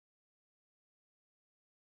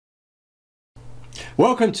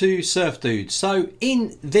Welcome to Surf Dude. So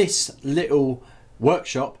in this little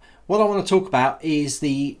workshop, what I want to talk about is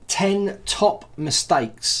the 10 top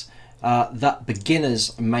mistakes that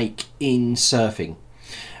beginners make in surfing.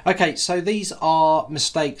 Okay, so these are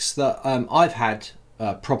mistakes that I've had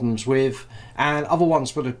problems with, and other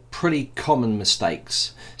ones were pretty common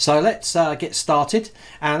mistakes. So let's get started,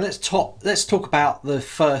 and let's talk about the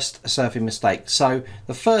first surfing mistake. So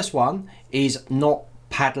the first one is not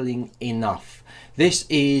paddling enough. This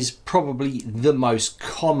is probably the most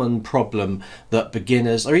common problem that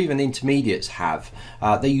beginners or even intermediates have.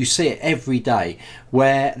 That you see it every day,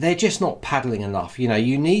 where they're just not paddling enough. You know,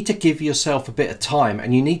 you need to give yourself a bit of time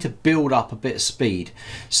and you need to build up a bit of speed.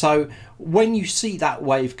 So when you see that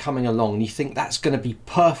wave coming along and you think that's going to be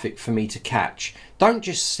perfect for me to catch, don't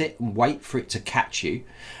just sit and wait for it to catch you,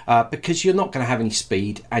 because you're not going to have any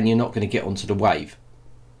speed and you're not going to get onto the wave.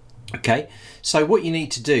 Okay, so what you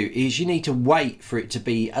need to do is you need to wait for it to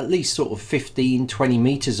be at least sort of 15-20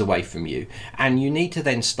 meters away from you, and you need to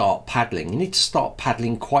then start paddling. You need to start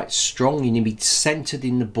paddling quite strong. You need to be centered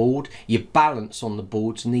in the board. Your balance on the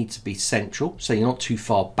boards needs to be central, so you're not too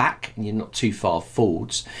far back and you're not too far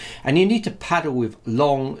forwards, and you need to paddle with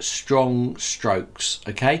long, strong strokes.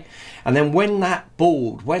 Okay, and then when that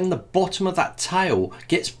board, when the bottom of that tail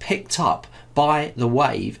gets picked up by the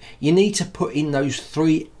wave, you need to put in those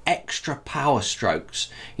 3 extra power strokes.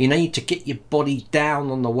 You need to get your body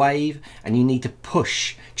down on the wave and you need to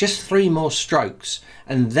push just 3 more strokes,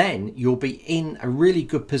 and then you'll be in a really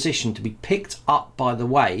good position to be picked up by the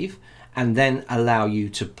wave and then allow you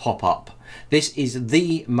to pop up. This is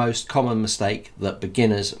the most common mistake that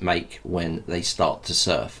beginners make when they start to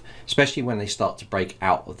surf, especially when they start to break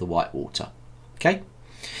out of the white water. Okay,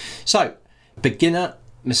 so beginner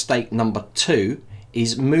mistake number 2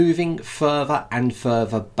 is moving further and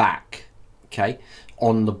further back, okay,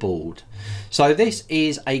 on the board. So this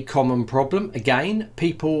is a common problem. Again,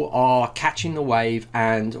 people are catching the wave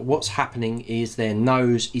and what's happening is their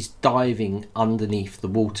nose is diving underneath the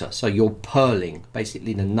water. So you're purling,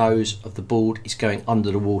 basically the nose of the board is going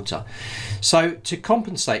under the water. So to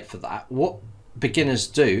compensate for that, what beginners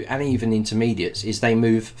do, and even intermediates, is they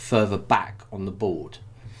move further back on the board.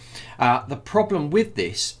 The problem with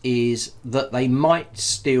this is that they might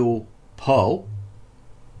still purl,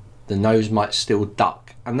 the nose might still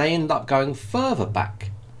duck, and they end up going further back.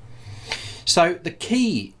 So the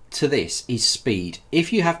key to this is speed.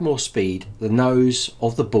 If you have more speed, the nose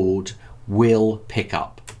of the board will pick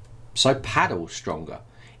up. So paddle stronger.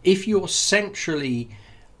 If you're centrally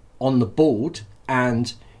on the board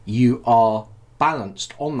and you are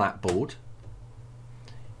balanced on that board,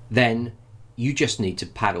 then you just need to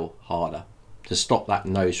paddle harder to stop that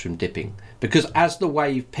nose from dipping, because as the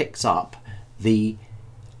wave picks up,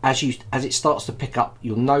 as it starts to pick up,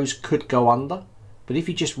 your nose could go under, but if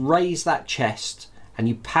you just raise that chest and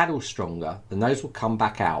you paddle stronger, the nose will come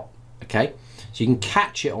back out. Okay, so you can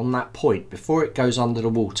catch it on that point before it goes under the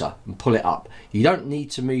water and pull it up. You don't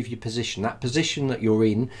need to move your position. That position that you're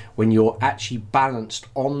in when you're actually balanced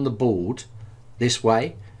on the board this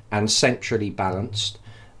way and centrally balanced,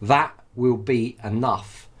 that will be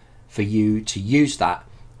enough for you to use that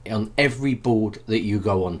on every board that you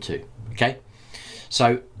go onto. Okay,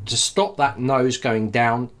 so to stop that nose going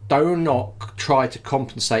down, do not try to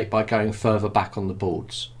compensate by going further back on the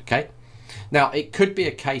boards. Okay, now it could be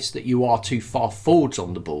a case that you are too far forwards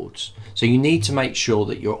on the boards, so you need to make sure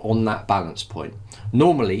that you're on that balance point.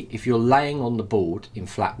 Normally, if you're laying on the board in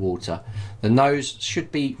flat water, the nose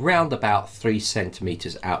should be round about 3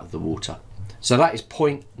 centimeters out of the water. So that is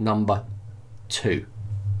point number 2.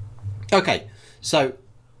 Okay, so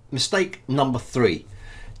mistake number 3,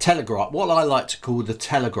 telegraph, what I like to call the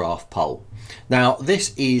telegraph pole. Now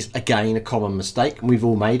this is again a common mistake, and we've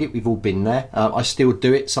all made it, we've all been there. I still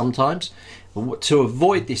do it sometimes. To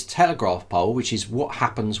avoid this telegraph pole, which is what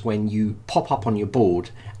happens when you pop up on your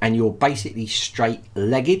board and you're basically straight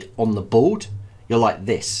legged on the board, you're like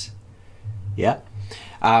this, yeah.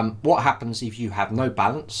 What happens if you have no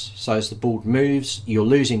balance? So as the board moves, you're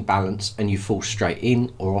losing balance and you fall straight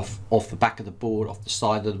in or off the back of the board, off the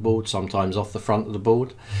side of the board, sometimes off the front of the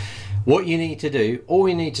board. What you need to do, all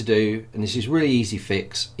you need to do, and this is really easy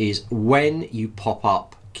fix, is when you pop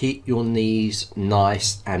up, keep your knees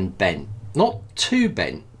nice and bent. Not too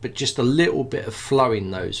bent, but just a little bit of flow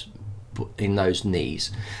in those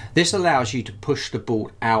knees. This allows you to push the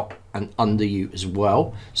board out and under you as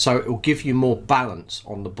well, so it will give you more balance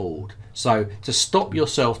on the board. So to stop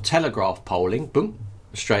yourself telegraph poling, boom,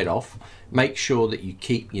 straight off, make sure that you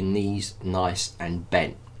keep your knees nice and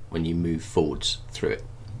bent when you move forwards through it.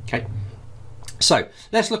 Okay, so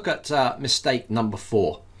let's look at mistake number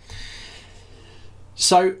 4.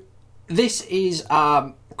 So this is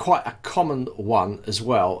quite a common one as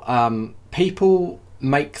well. People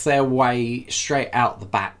make their way straight out the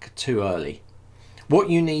back too early. What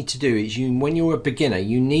you need to do is, when you're a beginner,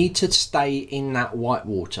 you need to stay in that white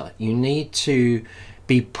water. You need to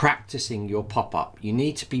be practicing your pop-up. You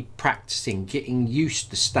need to be practicing getting used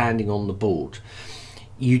to standing on the board.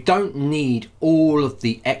 You don't need all of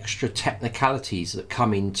the extra technicalities that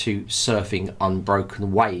come into surfing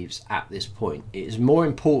unbroken waves at this point. It is more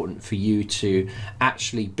important for you to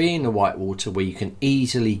actually be in the white water where you can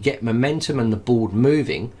easily get momentum and the board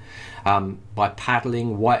moving. By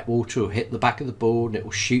paddling, white water will hit the back of the board and it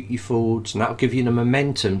will shoot you forwards, and that will give you the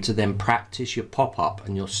momentum to then practice your pop-up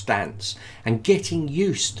and your stance, and getting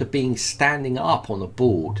used to being standing up on a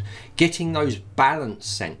board, getting those balance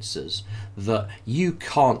sensors that you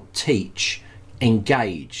can't teach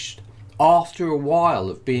engaged. After a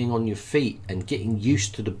while of being on your feet and getting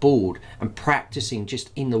used to the board and practicing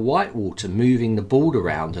just in the white water, moving the board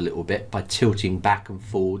around a little bit by tilting back and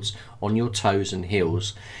forwards on your toes and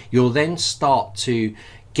heels, you'll then start to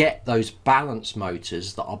get those balance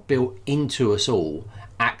motors that are built into us all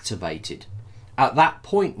activated. At that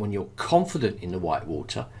point, when you're confident in the white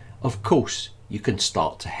water, of course, you can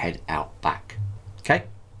start to head out back. Okay?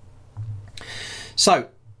 So,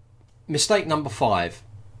 mistake number 5.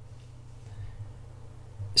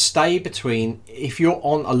 Stay between, if you're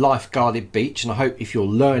on a life-guarded beach, and I hope if you're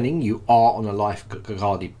learning you are on a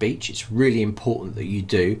life-guarded beach, it's really important that you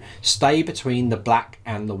do, stay between the black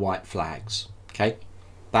and the white flags. Okay,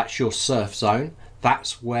 that's your surf zone.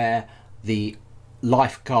 That's where the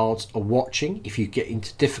lifeguards are watching if you get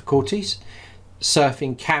into difficulties.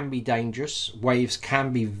 Surfing can be dangerous, waves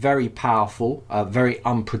can be very powerful, very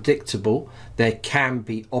unpredictable. There can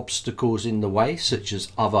be obstacles in the way, such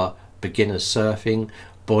as other beginners surfing,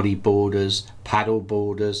 bodyboarders, paddle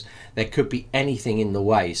boarders. There could be anything in the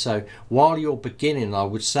way. So while you're beginning, I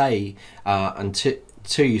would say until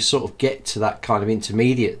you sort of get to that kind of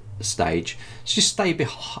intermediate stage, just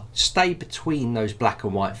stay between those black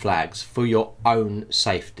and white flags for your own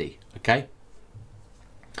safety. Okay,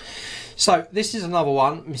 so this is another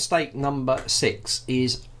one. Mistake number 6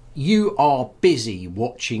 is you are busy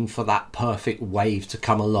watching for that perfect wave to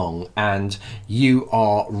come along, and you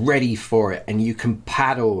are ready for it, and you can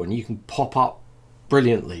paddle and you can pop up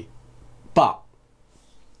brilliantly. But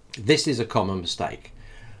this is a common mistake.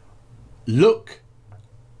 Look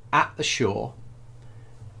at the shore,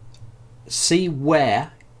 see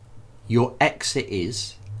where your exit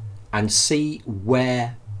is, and see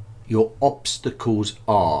where your obstacles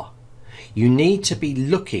are. You need to be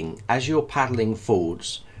looking as you're paddling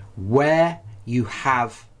forwards where you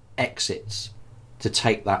have exits to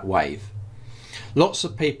take that wave. Lots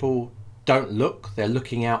of people don't look, they're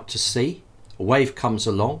looking out to sea. A wave comes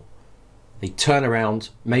along, they turn around,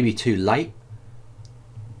 maybe too late,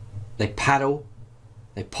 they paddle,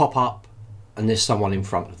 they pop up, and there's someone in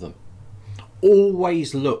front of them.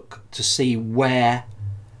 Always look to see where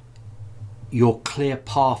your clear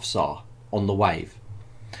paths are on the wave.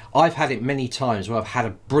 I've had it many times where I've had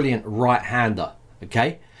a brilliant right-hander,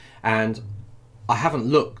 okay, and I haven't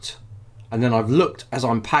looked, and then I've looked as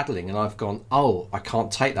I'm paddling and I've gone, oh, I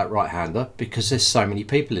can't take that right-hander because there's so many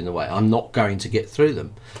people in the way, I'm not going to get through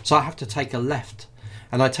them, so I have to take a left,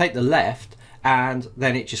 and I take the left and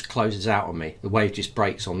then it just closes out on me. The wave just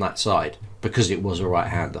breaks on that side because it was a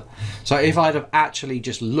right-hander. So if I'd have actually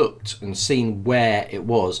just looked and seen where it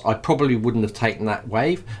was, I probably wouldn't have taken that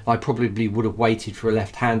wave. I probably would have waited for a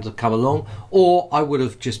left-hander to come along, or I would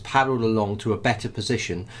have just paddled along to a better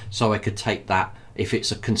position so I could take that. If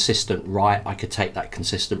it's a consistent right, I could take that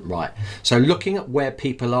consistent right. So looking at where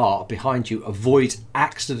people are behind you avoids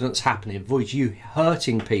accidents happening, avoids you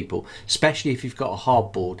hurting people, especially if you've got a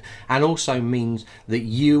hard board, and also means that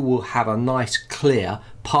you will have a nice clear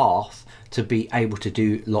path to be able to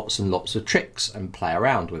do lots and lots of tricks and play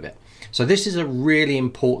around with it. So this is a really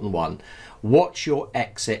important one. Watch your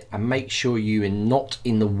exit and make sure you are not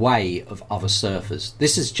in the way of other surfers.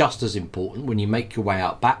 This is just as important. When you make your way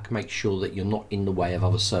out back, make sure that you're not in the way of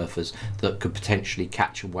other surfers that could potentially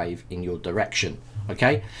catch a wave in your direction.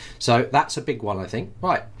 Okay, so that's a big one, I think.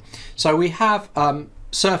 Right, so we have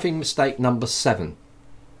surfing mistake number 7.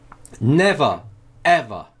 Never,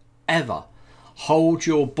 ever, ever hold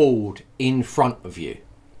your board in front of you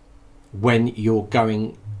when you're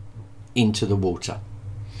going into the water.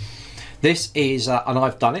 This is, and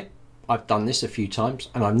I've done it, I've done this a few times,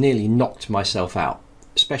 and I've nearly knocked myself out,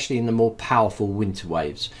 especially in the more powerful winter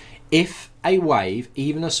waves. If a wave,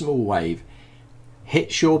 even a small wave,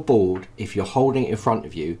 hits your board, if you're holding it in front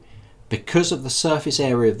of you, because of the surface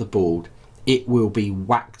area of the board, it will be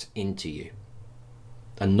whacked into you.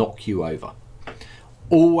 and knock you over.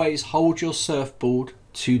 Always hold your surfboard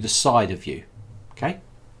to the side of you, okay?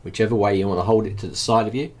 Whichever way you want to hold it, to the side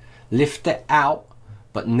of you. Lift it out,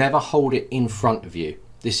 but never hold it in front of you.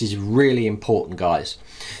 This is really important, guys.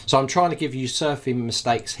 So I'm trying to give you surfing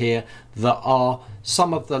mistakes here that are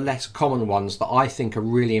some of the less common ones that I think are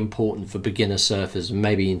really important for beginner surfers and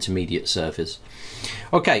maybe intermediate surfers.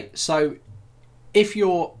 Okay, so if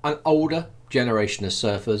you're an older generation of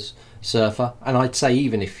surfer, and I'd say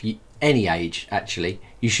even if you, any age actually,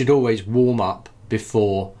 you should always warm up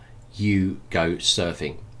before you go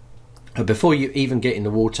surfing. Before you even get in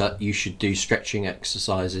the water, you should do stretching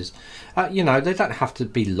exercises. You know, they don't have to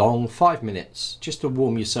be long, 5 minutes, just to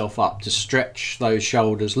warm yourself up, to stretch those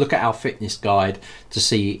shoulders. Look at our fitness guide to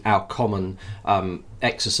see our common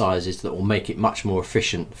exercises that will make it much more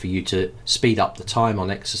efficient for you to speed up the time on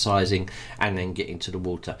exercising and then get into the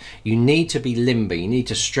water. You need to be limber. You need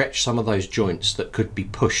to stretch some of those joints that could be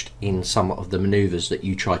pushed in some of the maneuvers that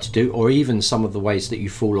you try to do, or even some of the ways that you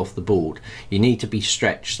fall off the board. You need to be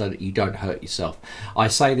stretched so that you don't hurt yourself. I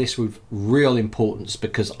say this with real importance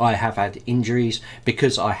because I have had injuries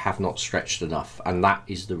because I have not stretched enough, and that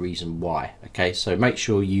is the reason why. Okay, so make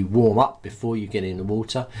sure you warm up before you get in the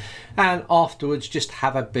water, and afterwards just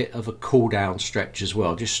have a bit of a cool down stretch as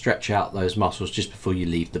well. Just stretch out those muscles just before you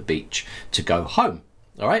leave the beach to go home.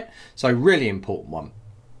 All right, so really important one.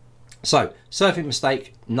 So surfing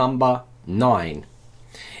mistake number 9.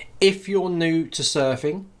 If you're new to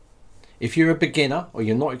surfing, if you're a beginner or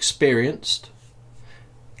you're not experienced,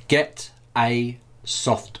 get a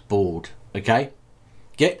soft board. Okay,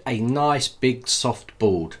 get a nice big soft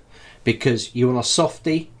board, because you want a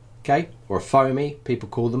softy, okay, or a foamy, people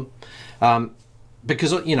call them,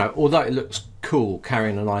 because, you know, although it looks cool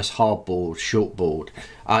carrying a nice hard board, short board,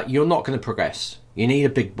 you're not going to progress. You need a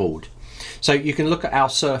big board. So you can look at our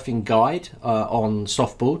surfing guide on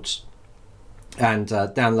softboards and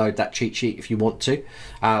download that cheat sheet if you want to,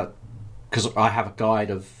 because I have a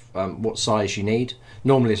guide of what size you need.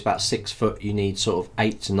 Normally it's about 6 foot. You need sort of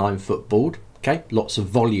 8 to 9 foot board. Okay, lots of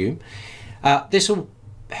volume. This will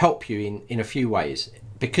help you in a few ways.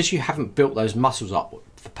 Because you haven't built those muscles up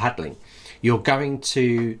for paddling, you're going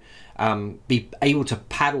to be able to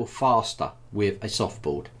paddle faster with a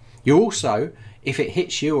softboard. You also, if it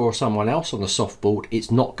hits you or someone else on a softboard,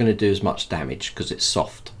 it's not going to do as much damage because it's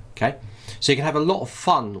soft. Okay, so you can have a lot of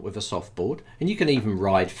fun with a softboard, and you can even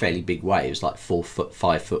ride fairly big waves like 4 foot,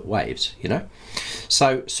 5 foot waves, you know.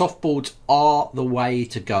 So softboards are the way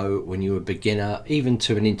to go when you're a beginner, even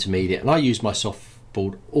to an intermediate. And I use my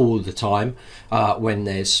softboard all the time when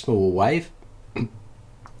there's small wave,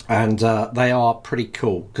 and they are pretty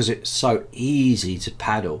cool because it's so easy to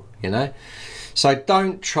paddle, you know. So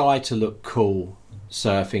don't try to look cool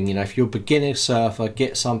surfing. You know, if you're a beginner surfer,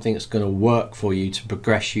 get something that's going to work for you to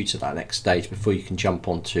progress you to that next stage before you can jump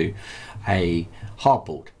onto a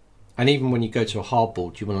hardboard. And even when you go to a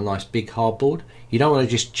hardboard, you want a nice big hardboard. You don't want to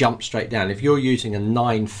just jump straight down. If you're using a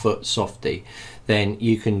 9 foot softy, then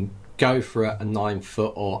you can go for a 9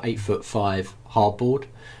 foot or 8 foot 5 hardboard,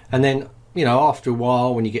 and then, you know, after a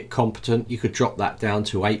while, when you get competent, you could drop that down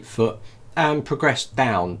to 8 foot and progress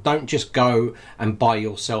down. Don't just go and buy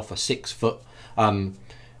yourself a 6 foot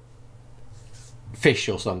fish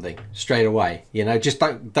or something straight away. You know, just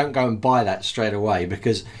don't go and buy that straight away,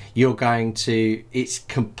 because you're going to, it's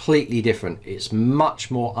completely different. It's much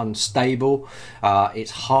more unstable.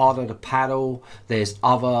 It's harder to paddle. There's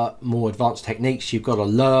other more advanced techniques you've got to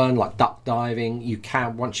learn, like duck diving. You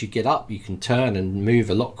can, once you get up, you can turn and move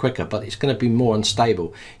a lot quicker, but it's going to be more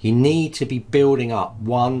unstable. You need to be building up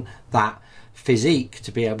that physique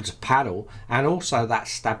to be able to paddle, and also that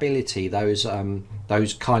stability. Those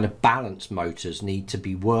kind of balance motors need to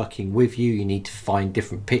be working with you. You need to find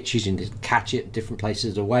different pitches and to catch it at different places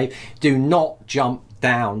of the wave. Do not jump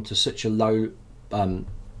down to such a low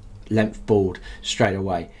length board straight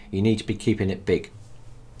away. You need to be keeping it big.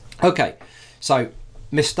 Okay, so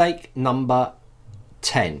mistake number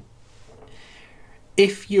 10.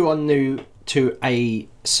 If you are new to a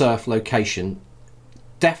surf location,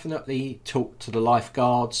 definitely talk to the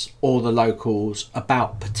lifeguards or the locals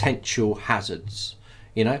about potential hazards.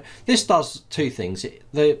 You know, this does two things.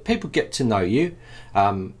 The people get to know you,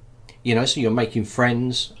 you know, so you're making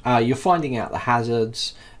friends, you're finding out the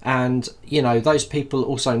hazards, and, you know, those people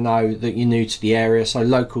also know that you're new to the area, so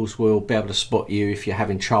locals will be able to spot you if you're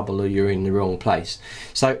having trouble or you're in the wrong place.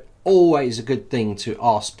 So always a good thing to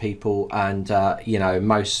ask people, and you know,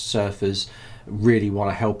 most surfers really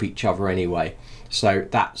want to help each other anyway. So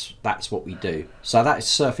that's what we do. So that is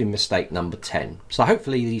surfing mistake number 10. So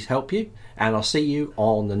hopefully these help you, and I'll see you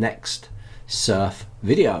on the next surf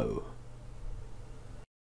video.